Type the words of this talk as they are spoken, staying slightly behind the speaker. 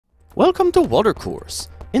Welcome to Watercourse.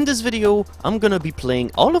 In this video, I'm gonna be playing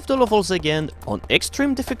all of the levels again on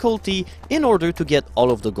extreme difficulty in order to get all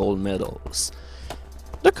of the gold medals.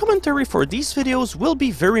 The commentary for these videos will be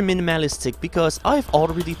very minimalistic because I've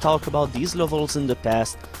already talked about these levels in the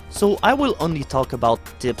past, so I will only talk about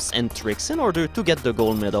tips and tricks in order to get the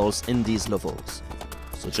gold medals in these levels.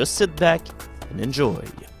 So just sit back and enjoy.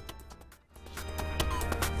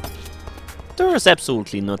 There is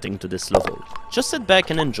absolutely nothing to this level. Just sit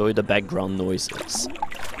back and enjoy the background noises.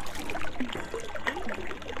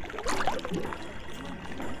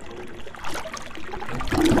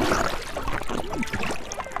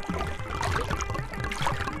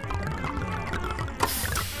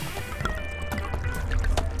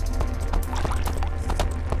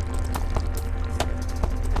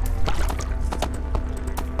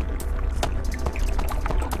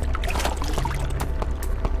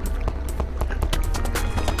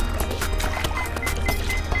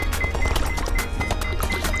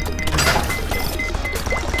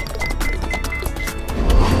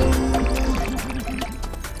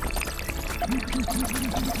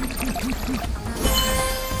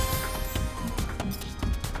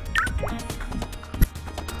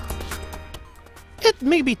 It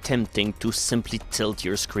may be tempting to simply tilt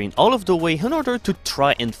your screen all of the way in order to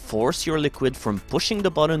try and force your liquid from pushing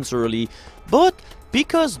the buttons early, but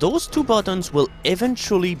because those two buttons will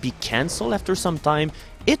eventually be cancelled after some time,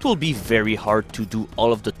 it will be very hard to do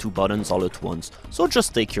all of the two buttons all at once, so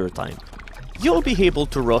just take your time. You'll be able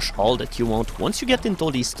to rush all that you want once you get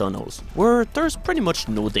into these tunnels, where there's pretty much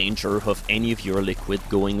no danger of any of your liquid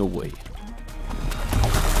going away.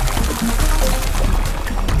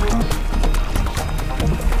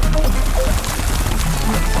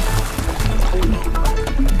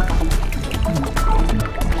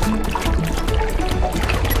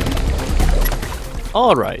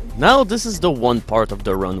 Alright, now this is the one part of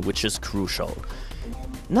the run which is crucial.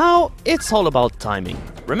 Now, it's all about timing.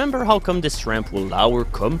 Remember how come this ramp will lower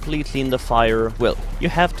completely in the fire? Well, you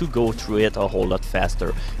have to go through it a whole lot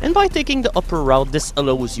faster. And by taking the upper route, this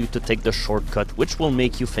allows you to take the shortcut, which will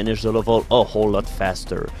make you finish the level a whole lot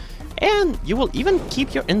faster. And you will even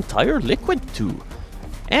keep your entire liquid too.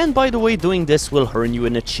 And by the way, doing this will earn you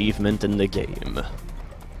an achievement in the game.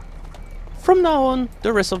 From now on,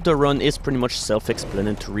 the rest of the run is pretty much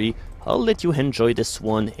self-explanatory. I'll let you enjoy this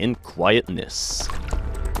one in quietness.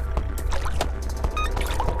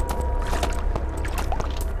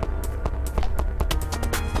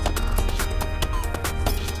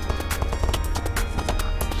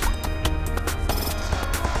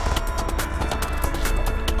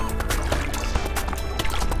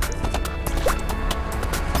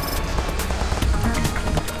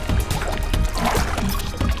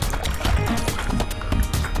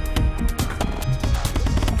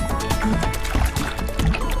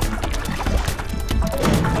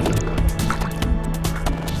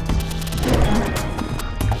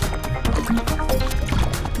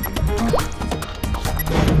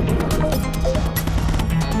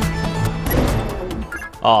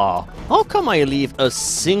 How come I leave a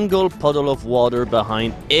single puddle of water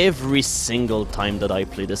behind every single time that I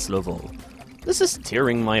play this level? This is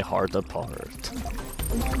tearing my heart apart.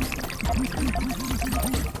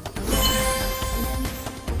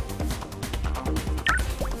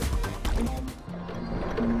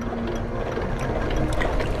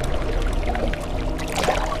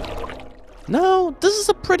 Now, this is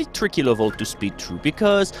a pretty tricky level to speed through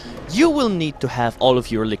because you will need to have all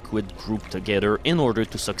of your liquid grouped together in order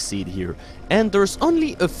to succeed here. And there's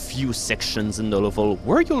only a few sections in the level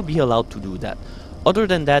where you'll be allowed to do that. Other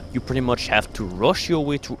than that, you pretty much have to rush your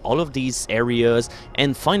way through all of these areas,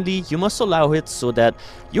 and finally, you must allow it so that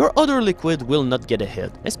your other liquid will not get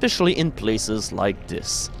ahead, especially in places like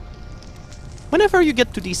this. Whenever you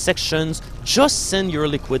get to these sections, just send your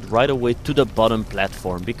liquid right away to the bottom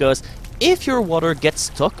platform, because if your water gets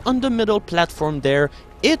stuck on the middle platform there,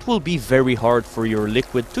 it will be very hard for your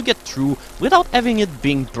liquid to get through without having it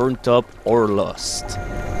being burnt up or lost.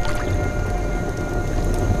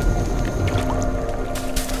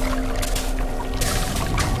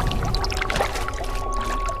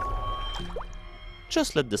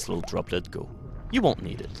 Just let this little droplet go. You won't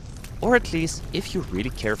need it. Or at least, if you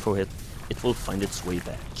really care for it, it will find its way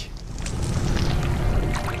back.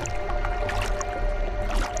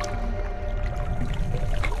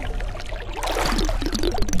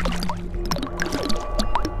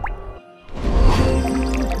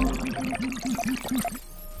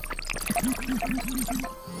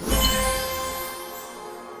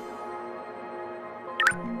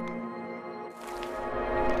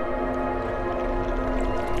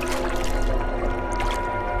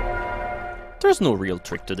 There's no real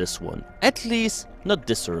trick to this one, at least not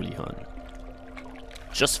this early on.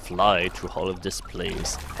 Just fly through all of this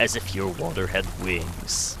place as if your water had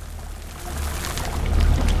wings.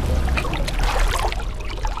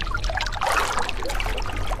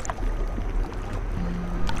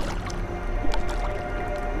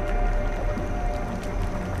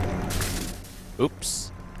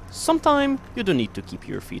 Oops. Sometimes you do need to keep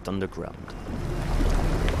your feet on the ground.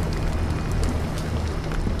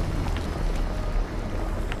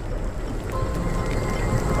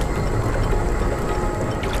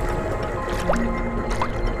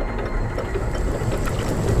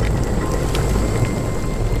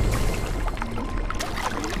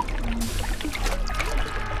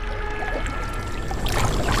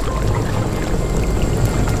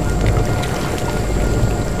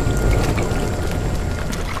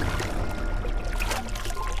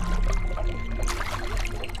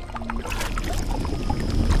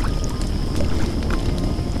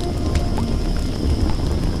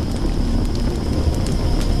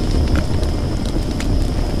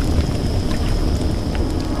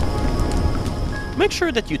 Make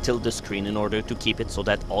sure that you tilt the screen in order to keep it so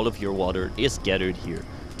that all of your water is gathered here.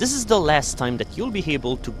 This is the last time that you'll be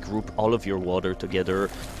able to group all of your water together,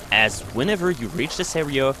 as whenever you reach this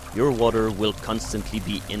area, your water will constantly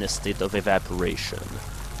be in a state of evaporation.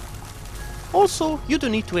 Also, you do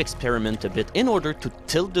need to experiment a bit in order to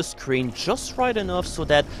tilt the screen just right enough so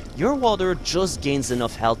that your water just gains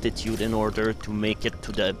enough altitude in order to make it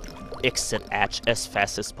to the exit hatch as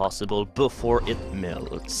fast as possible before it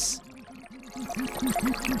melts.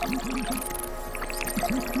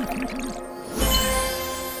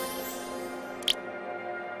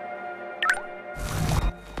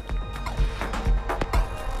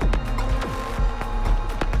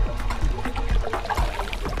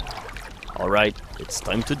 Alright, it's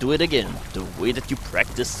time to do it again, the way that you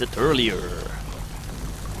practiced it earlier.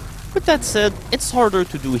 With that said, it's harder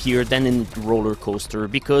to do here than in roller coaster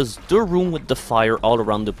because the room with the fire all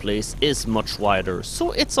around the place is much wider,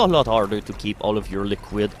 so it's a lot harder to keep all of your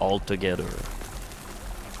liquid all together.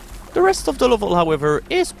 The rest of the level, however,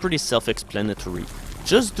 is pretty self-explanatory.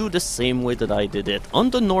 Just do the same way that I did it on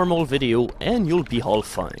the normal video and you'll be all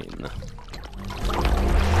fine.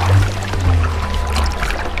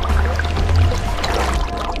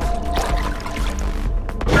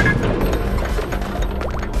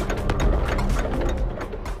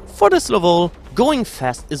 For this level, going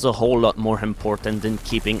fast is a whole lot more important than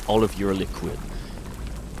keeping all of your liquid.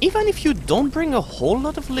 Even if you don't bring a whole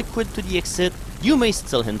lot of liquid to the exit, you may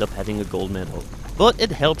still end up having a gold medal. But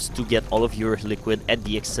it helps to get all of your liquid at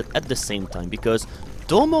the exit at the same time, because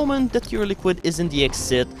the moment that your liquid is in the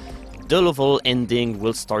exit, the level ending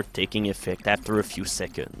will start taking effect after a few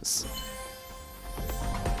seconds.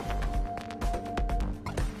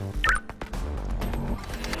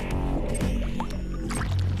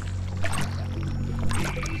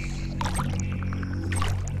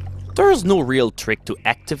 There is no real trick to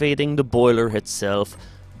activating the boiler itself,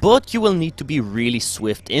 but you will need to be really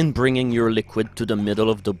swift in bringing your liquid to the middle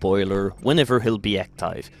of the boiler whenever he'll be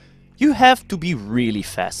active. You have to be really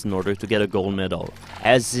fast in order to get a gold medal,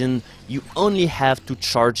 as in you only have to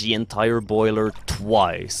charge the entire boiler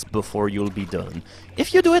twice before you'll be done.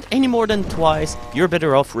 If you do it any more than twice, you're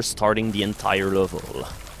better off restarting the entire level.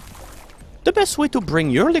 The best way to bring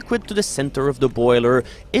your liquid to the center of the boiler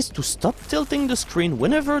is to stop tilting the screen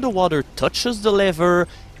whenever the water touches the lever,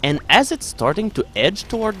 and as it's starting to edge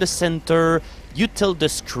toward the center, you tilt the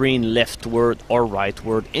screen leftward or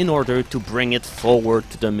rightward in order to bring it forward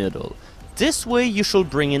to the middle. This way you should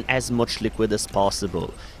bring in as much liquid as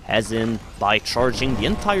possible, as in by charging the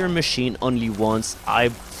entire machine only once, I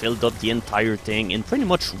filled up the entire thing in pretty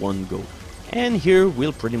much one go. And here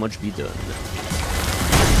we'll pretty much be done.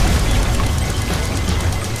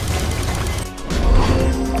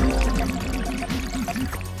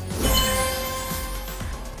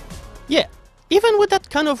 Yeah, even with that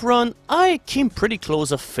kind of run, I came pretty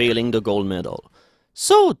close of failing the gold medal.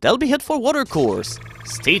 So that'll be it for Watercourse.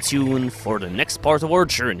 Stay tuned for the next part of our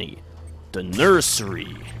journey, the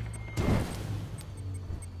nursery.